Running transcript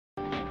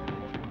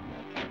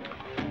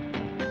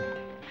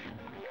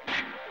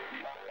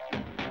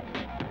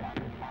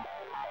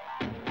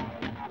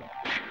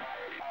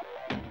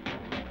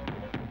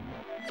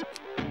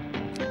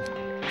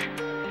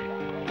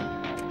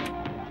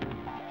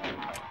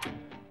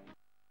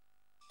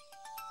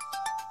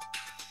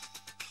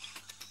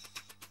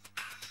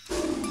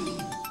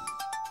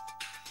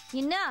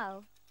You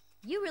know,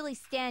 you really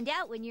stand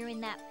out when you're in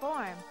that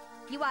form.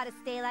 You ought to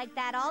stay like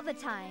that all the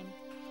time.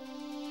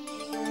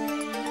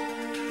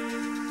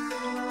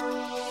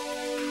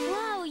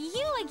 Whoa,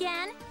 you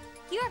again!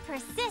 You're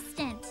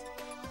persistent.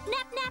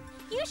 Nep Nep,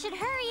 you should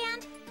hurry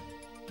and...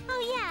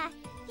 Oh yeah,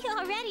 you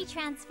already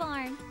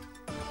transformed.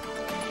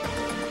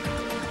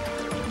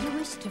 You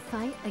wish to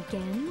fight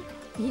again?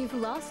 You've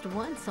lost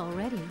once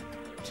already.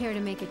 Care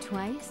to make it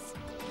twice?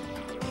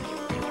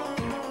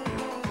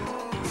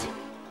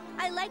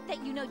 I like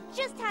that you know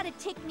just how to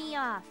tick me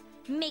off.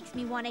 Makes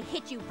me want to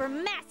hit you for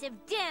massive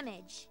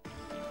damage.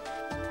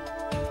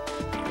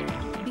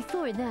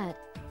 Before that,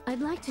 I'd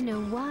like to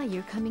know why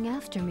you're coming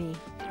after me.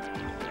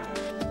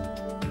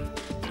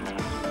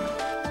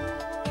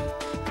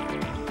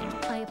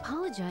 I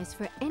apologize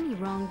for any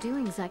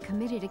wrongdoings I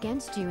committed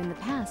against you in the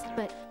past,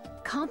 but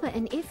Kappa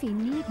and Iffy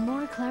need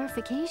more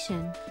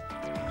clarification.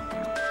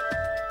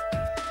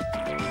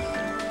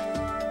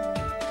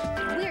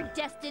 We're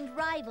destined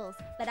rivals,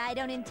 but I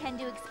don't intend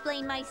to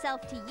explain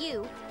myself to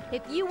you.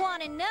 If you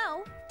want to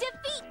know,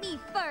 defeat me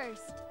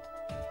first!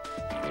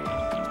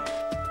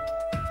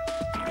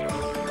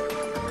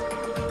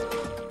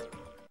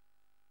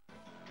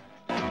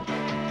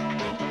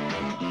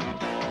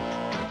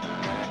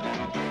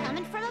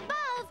 Coming from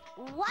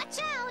above, watch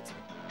out!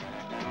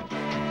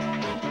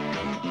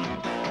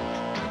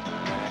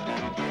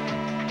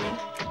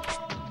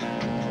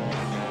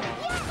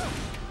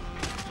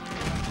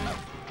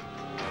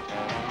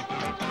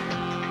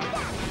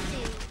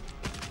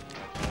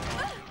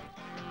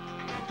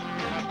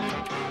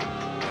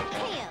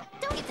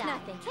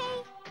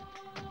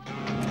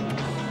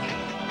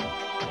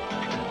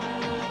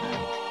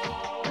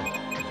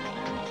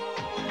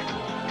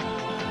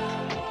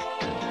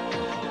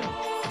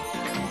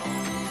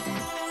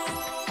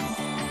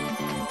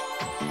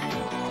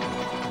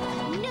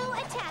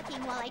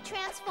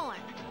 Transform.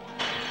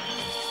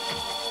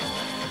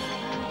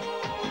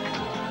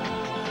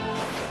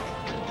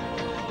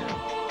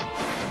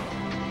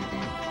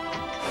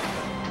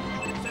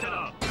 Set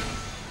up.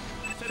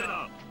 Set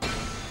up.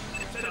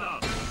 Set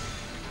up.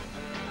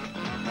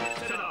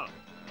 Set up.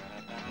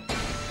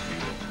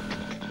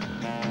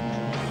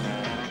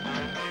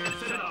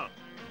 Set up.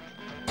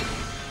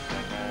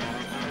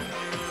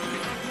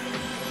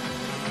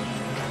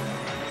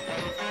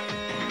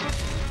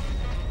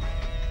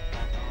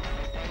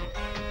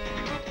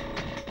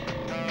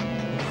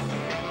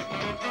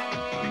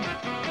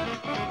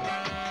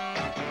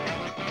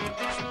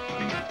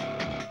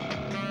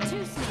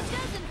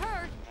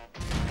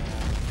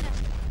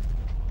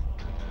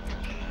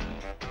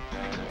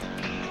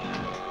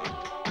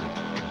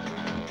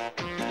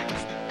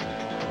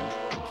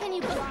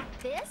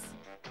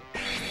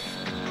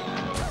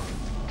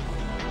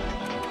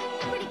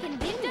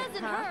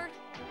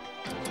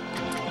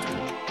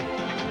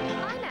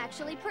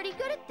 Pretty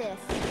good at this.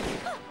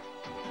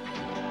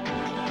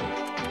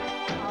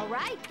 All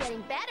right,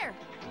 getting better.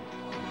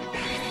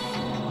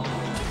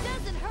 It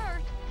doesn't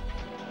hurt.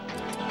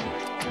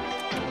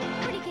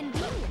 Pretty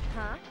convenient,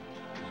 huh?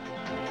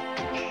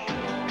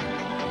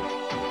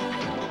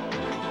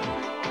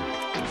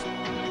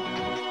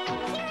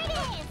 Here it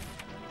is!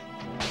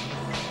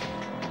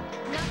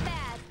 Not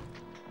bad.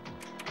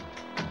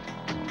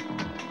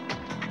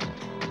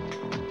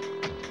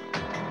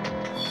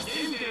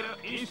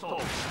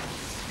 Install.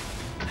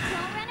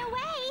 Don't run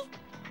away!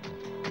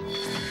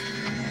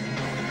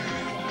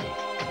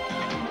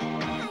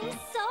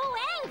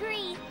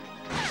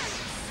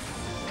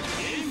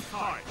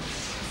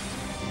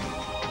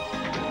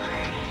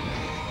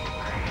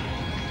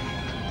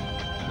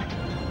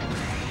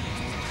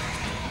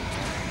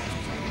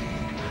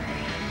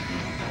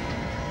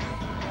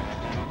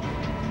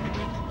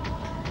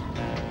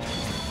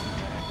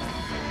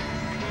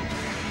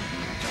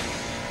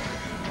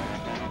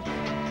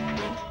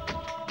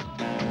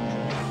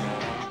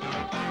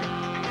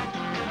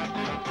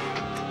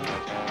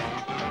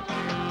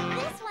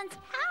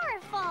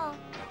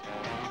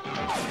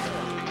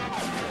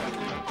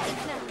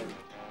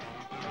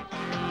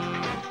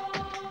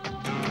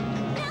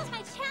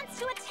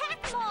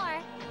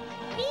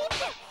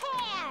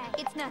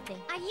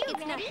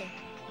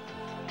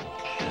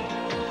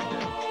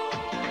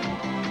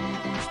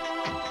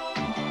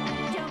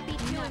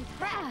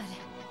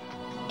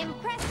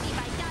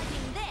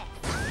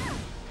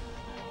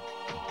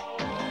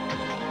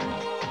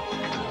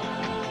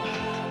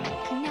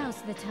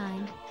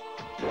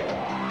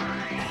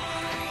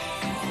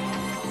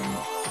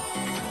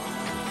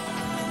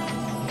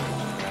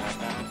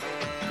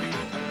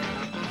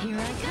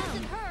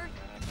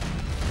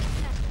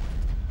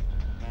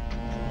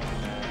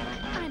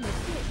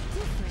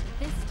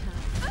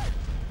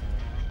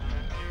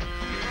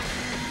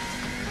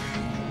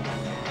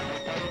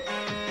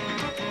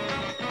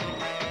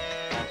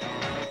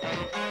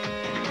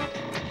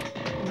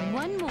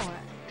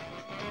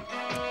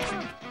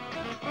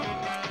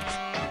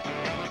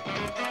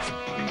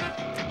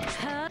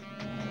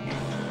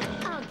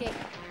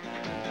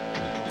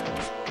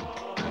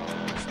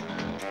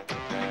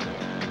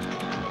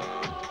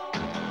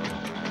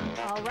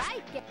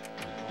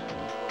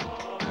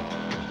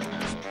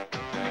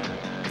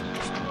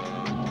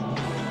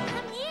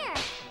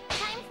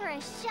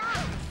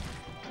 shot!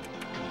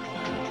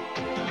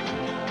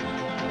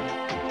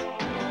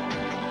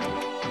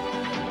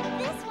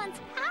 This one's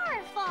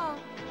powerful!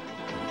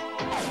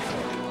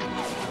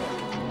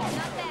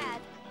 Not bad.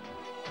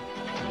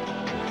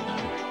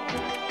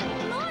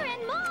 More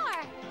and more!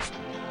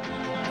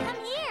 Come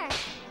here!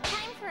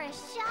 Time for a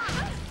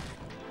shot!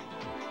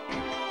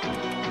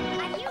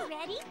 Are you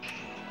ready?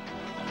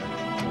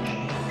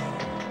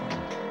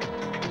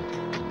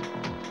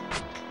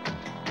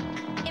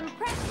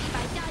 Impress me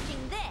by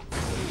dodging this.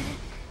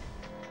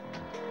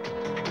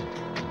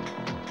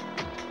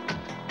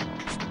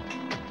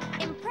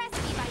 Impress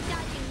me by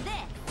dodging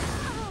this.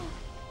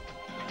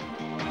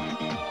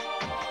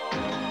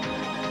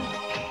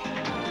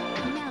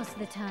 Now's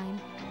the time.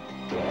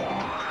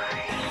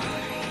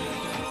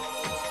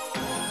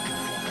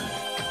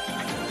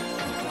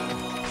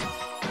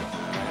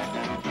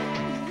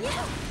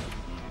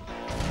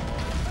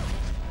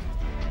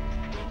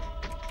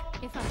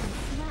 If I can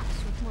slash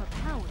with more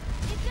power,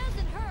 It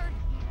doesn't hurt.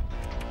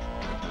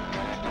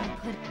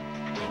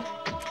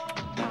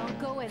 I'll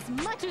go as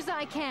much as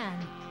I can.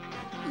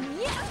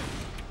 Yeah.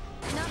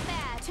 Not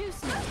bad. Too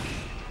slow.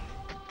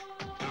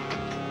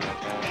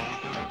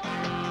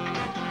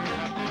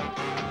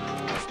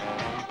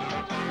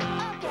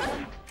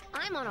 Okay.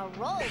 I'm on a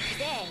roll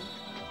today.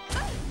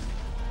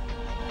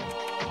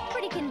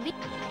 Pretty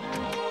convenient.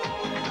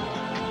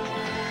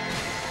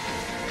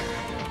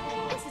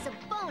 This is a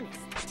bonus.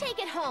 Take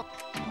it home.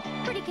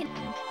 Pretty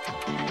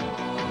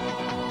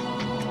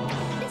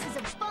This is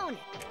a bonus.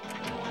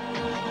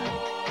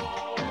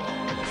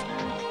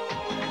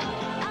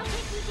 I'll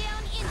take you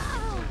down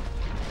instantly.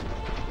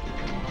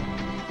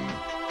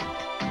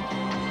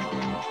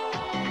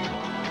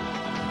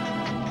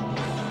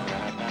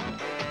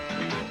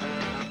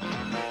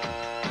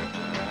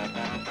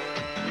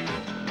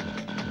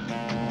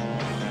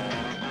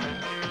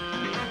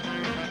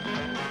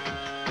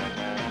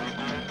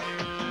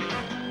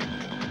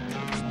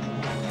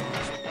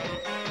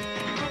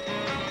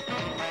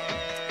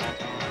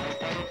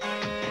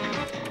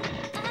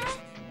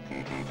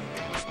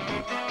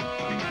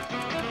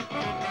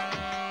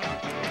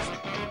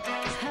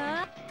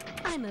 Huh?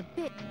 I'm a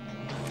bit...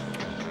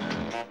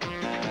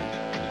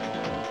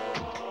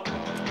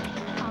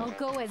 I'll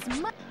go as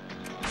much...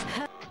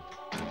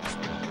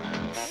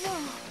 Whoa.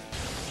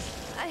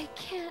 I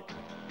can't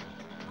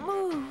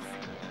move.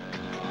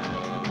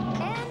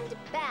 End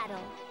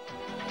battle.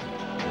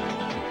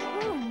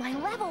 Ooh, my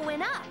level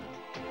went up.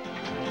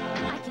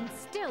 I can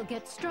still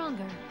get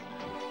stronger.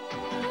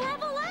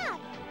 level up!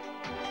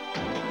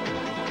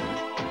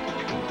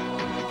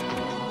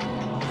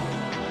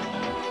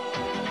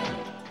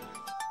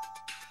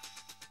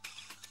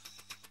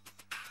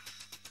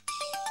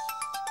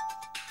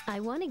 I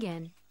won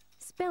again.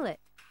 Spill it.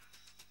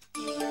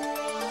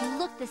 You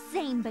look the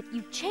same, but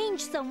you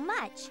changed so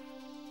much.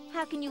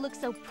 How can you look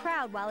so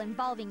proud while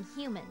involving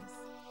humans?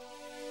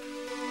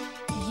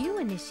 You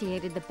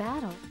initiated the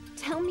battle.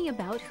 Tell me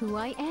about who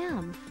I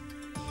am.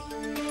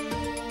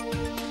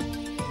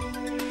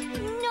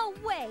 No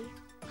way!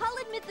 I'll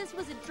admit this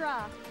was a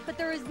draw, but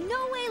there is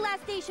no way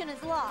Last Station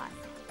is lost.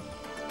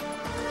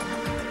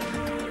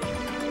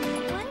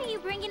 What are you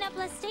bringing up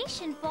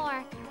Station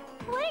for?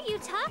 What are you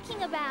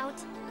talking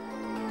about?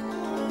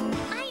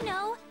 I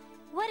know!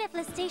 What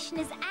if Station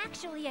is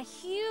actually a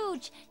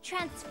huge,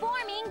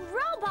 transforming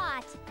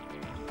robot?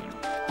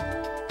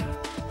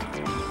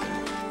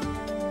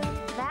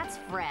 That's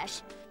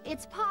fresh.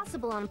 It's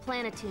possible on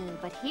Planetoon,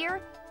 but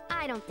here,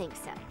 I don't think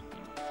so.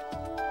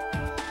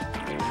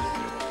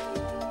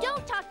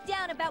 Don't talk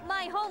down about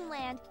my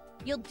homeland.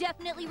 You'll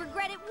definitely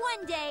regret it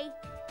one day.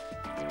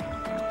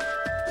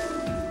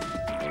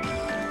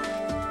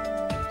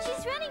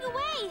 She's running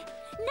away!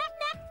 Nep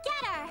Nep,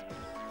 get her!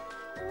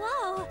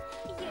 Whoa,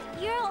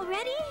 you're all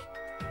ready?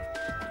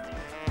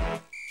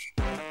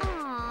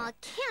 Aw,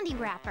 candy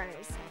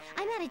wrappers.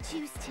 I'm out of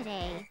juice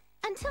today.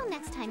 Until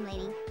next time,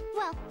 lady.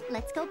 Well,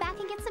 let's go back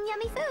and get some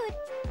yummy food.